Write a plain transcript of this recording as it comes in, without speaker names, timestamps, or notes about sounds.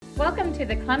Welcome to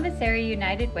the Columbus Area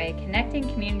United Way Connecting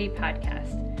Community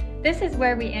podcast. This is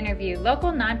where we interview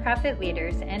local nonprofit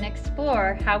leaders and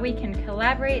explore how we can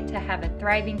collaborate to have a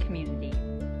thriving community.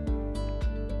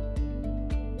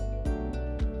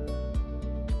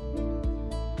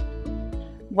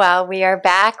 Well, we are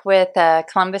back with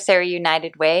Columbus Area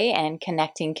United Way and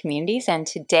Connecting Communities, and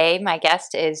today my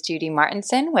guest is Judith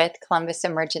Martenson with Columbus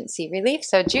Emergency Relief.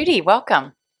 So Judy,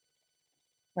 welcome.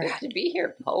 Good to be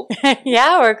here, Pope.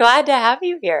 Yeah, we're glad to have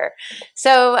you here.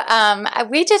 So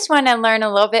we just want to learn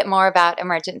a little bit more about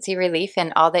emergency relief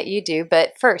and all that you do.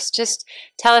 But first, just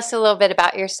tell us a little bit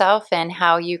about yourself and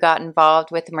how you got involved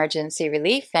with emergency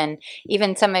relief and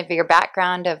even some of your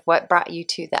background of what brought you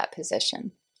to that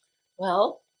position.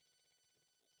 Well,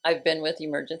 I've been with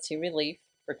emergency relief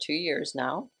for 2 years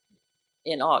now.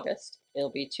 In August,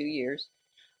 it'll be 2 years.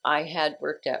 I had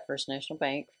worked at First National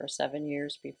Bank for 7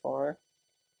 years before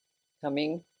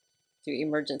coming to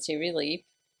emergency relief.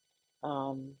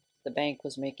 The bank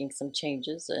was making some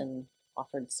changes and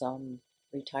offered some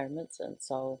retirements, and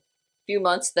so a few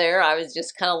months there I was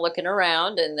just kind of looking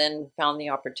around and then found the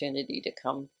opportunity to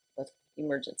come with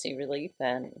emergency relief,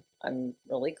 and I'm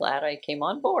really glad I came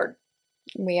on board.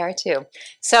 We are too.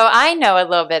 So I know a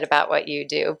little bit about what you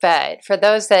do, but for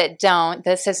those that don't,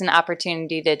 this is an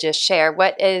opportunity to just share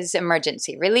what is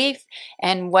emergency relief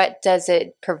and what does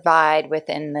it provide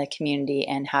within the community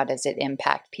and how does it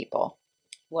impact people?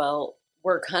 Well,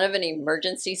 we're kind of an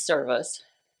emergency service.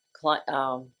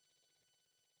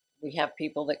 We have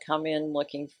people that come in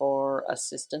looking for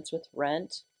assistance with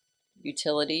rent,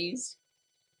 utilities,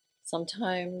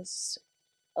 sometimes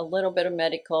a little bit of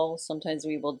medical. Sometimes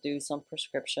we will do some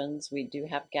prescriptions. We do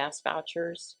have gas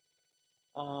vouchers.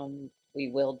 We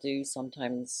will do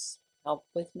sometimes help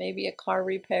with maybe a car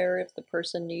repair if the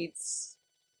person needs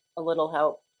a little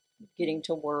help getting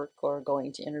to work or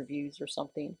going to interviews or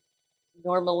something.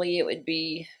 Normally it would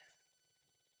be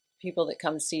people that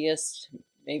come see us.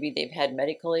 Maybe they've had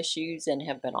medical issues and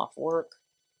have been off work,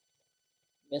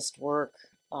 missed work,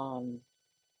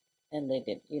 and they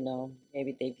did,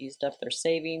 maybe they've used up their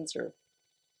savings,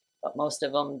 but most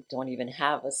of them don't even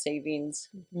have a savings.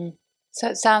 Mm-hmm. So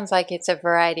it sounds like it's a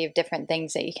variety of different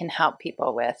things that you can help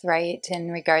people with, right? In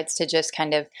regards to just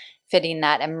kind of fitting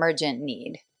that emergent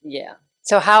need. Yeah.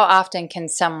 So how often can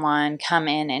someone come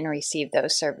in and receive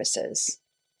those services?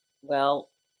 Well,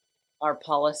 our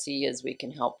policy is we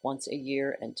can help once a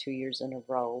year and 2 years in a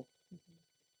row. Mm-hmm.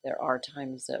 There are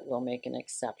times that we'll make an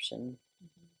exception.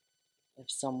 If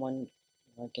someone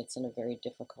gets in a very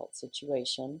difficult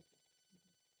situation.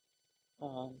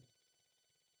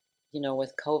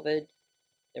 With COVID,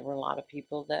 there were a lot of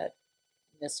people that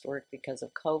missed work because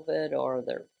of COVID, or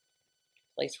their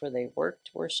place where they worked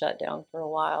were shut down for a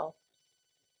while.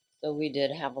 So we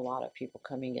did have a lot of people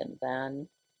coming in then.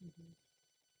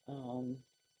 Mm-hmm.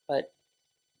 But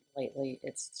lately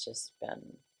it's just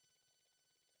been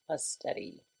a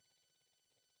steady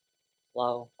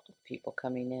flow of people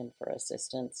coming in for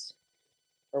assistance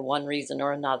for one reason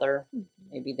or another.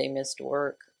 Mm-hmm. Maybe they missed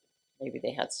work, maybe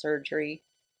they had surgery.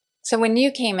 So when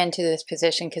you came into this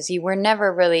position, because you were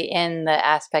never really in the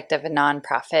aspect of a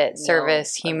nonprofit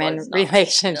service, human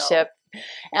relationship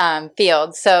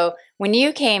field. So when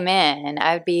you came in,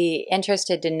 I'd be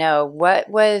interested to know what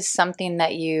was something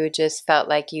that you just felt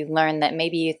like you learned that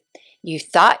maybe you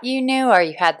thought you knew, or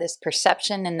you had this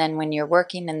perception, and then when you're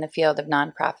working in the field of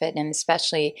nonprofit, and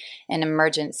especially in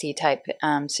emergency type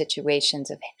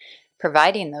situations of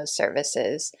providing those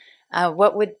services,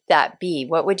 what would that be?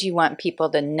 What would you want people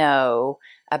to know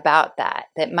about that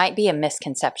might be a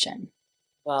misconception?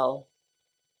 Well,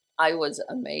 I was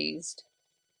amazed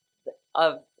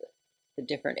of the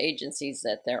different agencies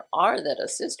that there are that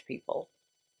assist people,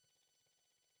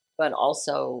 but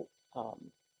also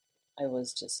I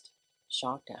was just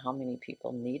shocked at how many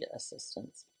people need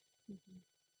assistance. Mm-hmm.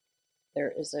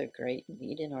 There is a great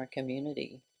need in our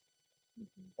community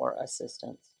for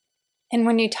assistance. And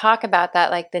when you talk about that,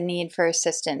 like the need for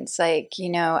assistance, like,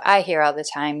 I hear all the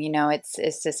time,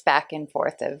 it's this back and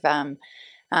forth of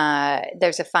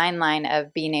there's a fine line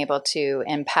of being able to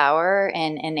empower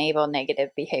and enable negative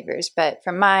behaviors. But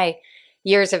from my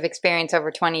years of experience,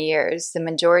 over 20 years, the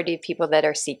majority of people that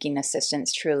are seeking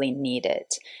assistance truly need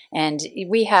it. And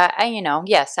we have,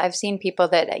 yes, I've seen people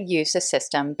that use the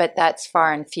system, but that's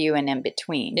far and few and in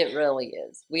between. It really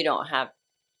is. We don't have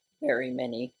very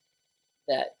many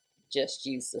that just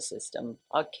use the system.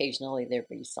 Occasionally there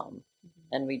be some,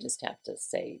 and we just have to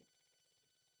say,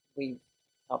 we've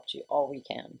helped you all we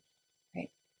can. Right.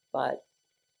 But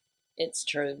it's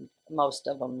true, most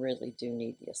of them really do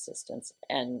need the assistance,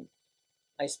 and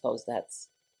I suppose that's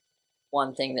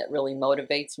one thing that really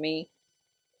motivates me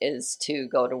is to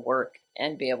go to work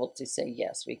and be able to say,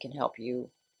 yes, we can help you.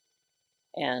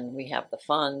 And we have the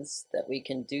funds that we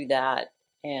can do that.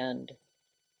 And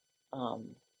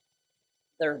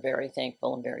they're very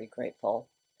thankful and very grateful.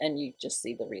 And you just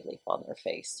see the relief on their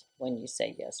face when you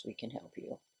say, yes, we can help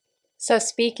you. So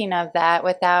speaking of that,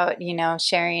 without,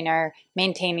 sharing or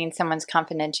maintaining someone's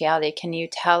confidentiality, can you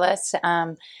tell us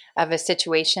of a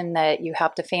situation that you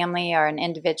helped a family or an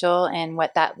individual and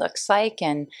what that looks like,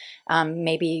 and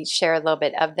maybe share a little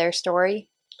bit of their story?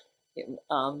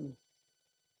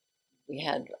 We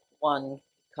had one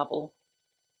couple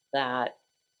that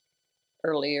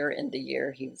earlier in the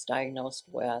year he was diagnosed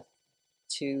with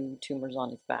 2 tumors on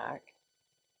his back.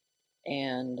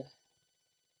 And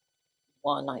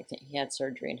one, I think he had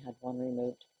surgery and had one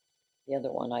removed. The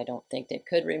other one, I don't think they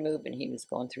could remove, and he was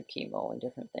going through chemo and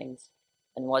different things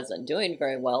and wasn't doing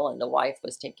very well. And the wife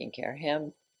was taking care of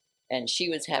him, and she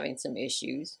was having some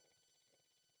issues.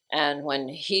 And when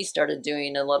he started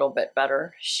doing a little bit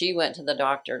better, she went to the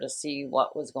doctor to see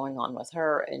what was going on with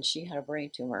her, and she had a brain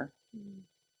tumor. Mm.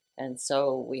 And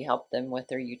so we helped them with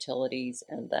their utilities,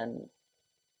 and then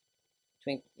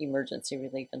between Emergency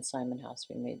Relief and Simon House,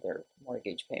 we made their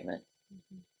mortgage payment.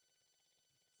 Mm-hmm.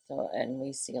 So, and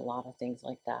we see a lot of things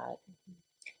like that.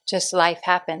 Just life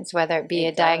happens, whether it be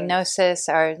a diagnosis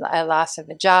or a loss of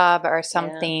a job or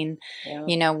something.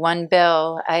 Yeah. One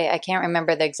bill, I can't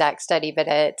remember the exact study, but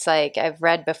it's like I've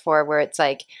read before where it's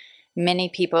like many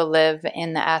people live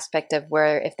in the aspect of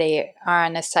where if they are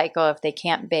on a cycle, if they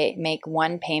can't make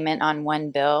one payment on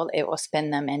one bill, it will spin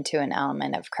them into an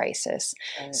element of crisis.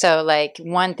 Right. So like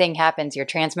one thing happens, your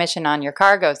transmission on your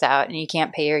car goes out and you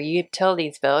can't pay your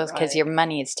utilities bills because your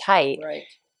money is tight. Right.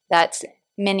 That's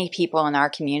many people in our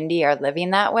community are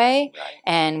living that way. Right.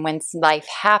 And when life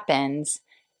happens,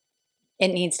 we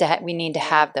need to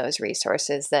have those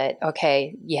resources that,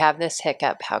 okay, you have this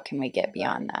hiccup, how can we get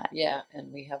beyond that? Yeah,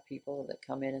 and we have people that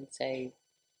come in and say,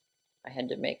 I had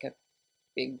to make a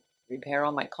big repair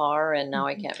on my car and now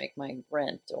I can't make my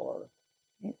rent, or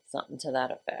something to that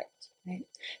effect. Right.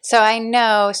 So I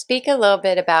know, speak a little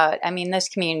bit about, this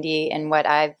community and what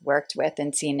I've worked with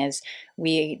and seen is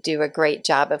we do a great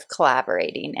job of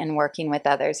collaborating and working with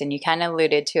others. And you kind of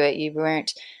alluded to it. You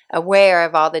weren't aware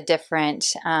of all the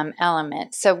different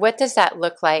elements. So what does that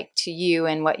look like to you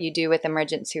and what you do with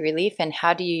emergency relief, and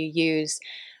how do you use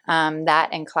that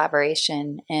in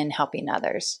collaboration in helping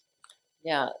others?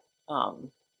 Yeah,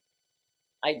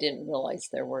 I didn't realize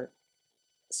there were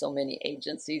so many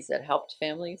agencies that helped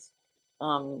families.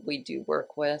 We do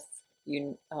work with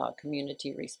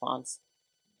community response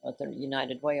at their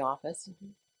United Way office,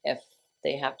 if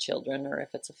they have children or if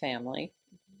it's a family.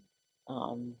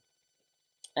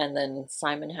 And then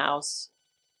Simon House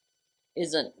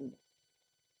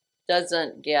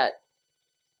doesn't get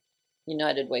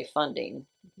United Way funding,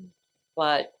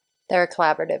 but they're a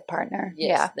collaborative partner.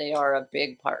 Yes, they are a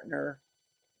big partner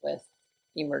with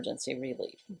Emergency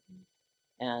Relief.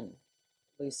 And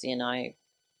Lucy and I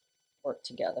work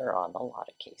together on a lot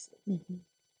of cases.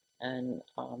 And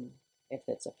if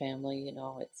it's a family,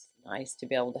 it's nice to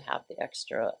be able to have the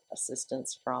extra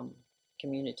assistance from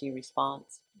community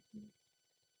response.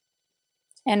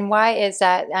 And why is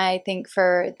that? I think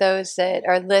for those that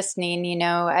are listening,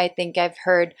 I think I've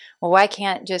heard, well, why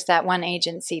can't just that one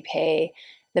agency pay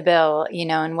the bill,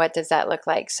 and what does that look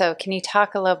like? So can you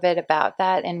talk a little bit about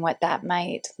that and what that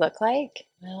might look like?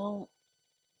 Well,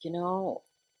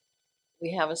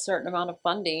 we have a certain amount of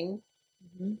funding,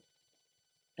 and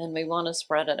we want to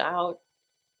spread it out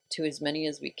to as many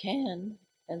as we can.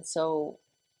 And so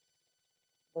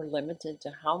we're limited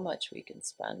to how much we can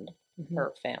spend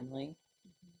per family.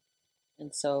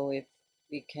 And so if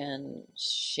we can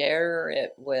share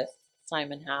it with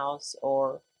Simon House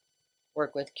or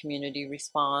work with community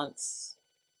response,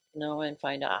 and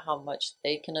find out how much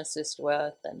they can assist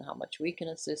with and how much we can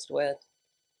assist with,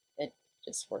 it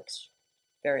just works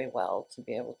very well to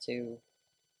be able to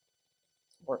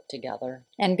work together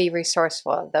and be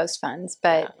resourceful of those funds.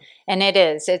 But and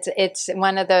it's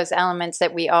one of those elements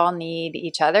that we all need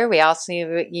each other. We also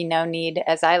need,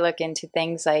 as I look into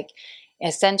things like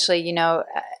essentially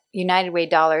United Way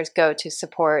dollars go to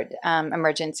support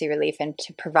emergency relief and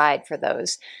to provide for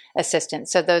those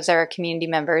assistance. So those are community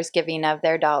members giving of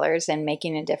their dollars and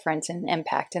making a difference and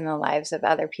impact in the lives of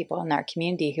other people in our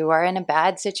community who are in a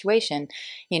bad situation.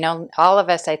 All of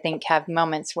us, I think, have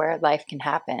moments where life can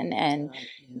happen,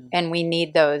 and we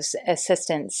need those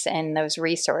assistance and those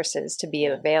resources to be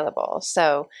available.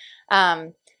 So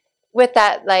with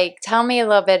that, like, tell me a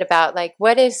little bit about, like,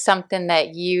 what is something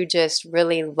that you just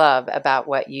really love about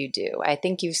what you do? I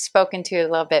think you've spoken to it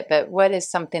a little bit, but what is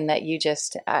something that you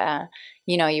just,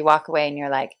 you walk away and you're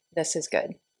like, this is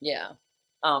good? Yeah.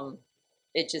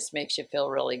 It just makes you feel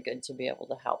really good to be able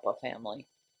to help a family.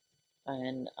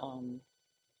 And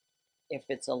if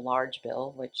it's a large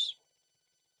bill, which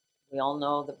we all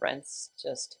know the rents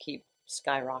just keep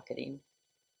skyrocketing.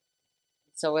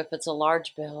 So if it's a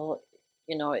large bill,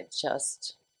 it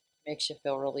just makes you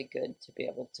feel really good to be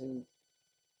able to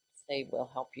say, we'll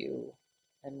help you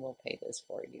and we'll pay this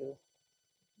for you.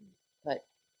 But,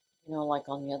 like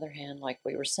on the other hand, like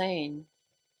we were saying,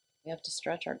 we have to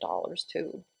stretch our dollars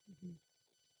too.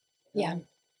 Yeah.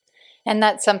 And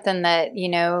that's something that,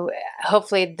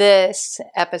 hopefully this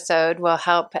episode will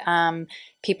help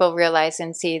people realize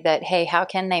and see that, hey, how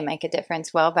can they make a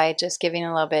difference? Well, by just giving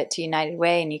a little bit to United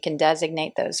Way, and you can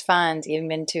designate those funds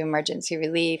even to emergency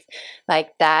relief.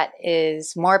 Like, that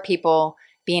is more people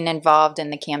being involved in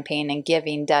the campaign, and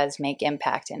giving does make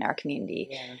impact in our community.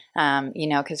 Yeah.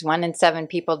 Because 1 in 7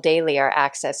 people daily are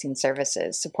accessing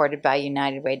services supported by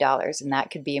United Way dollars, and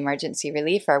that could be emergency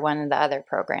relief or one of the other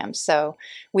programs. So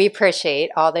we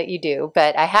appreciate all that you do,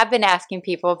 but I have been asking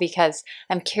people because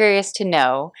I'm curious to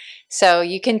know. So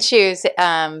you can choose,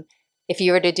 if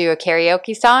you were to do a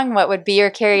karaoke song, what would be your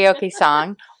karaoke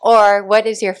song? Or what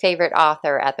is your favorite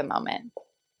author at the moment?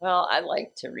 Well, I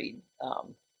like to read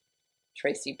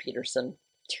Tracy Peterson.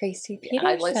 Tracy Peterson.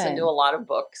 I listen to a lot of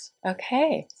books.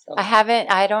 Okay. So.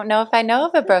 I don't know if I know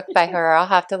of a book by her. I'll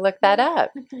have to look that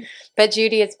up. But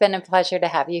Judy, it's been a pleasure to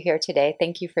have you here today.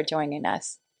 Thank you for joining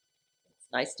us.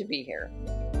 It's nice to be here.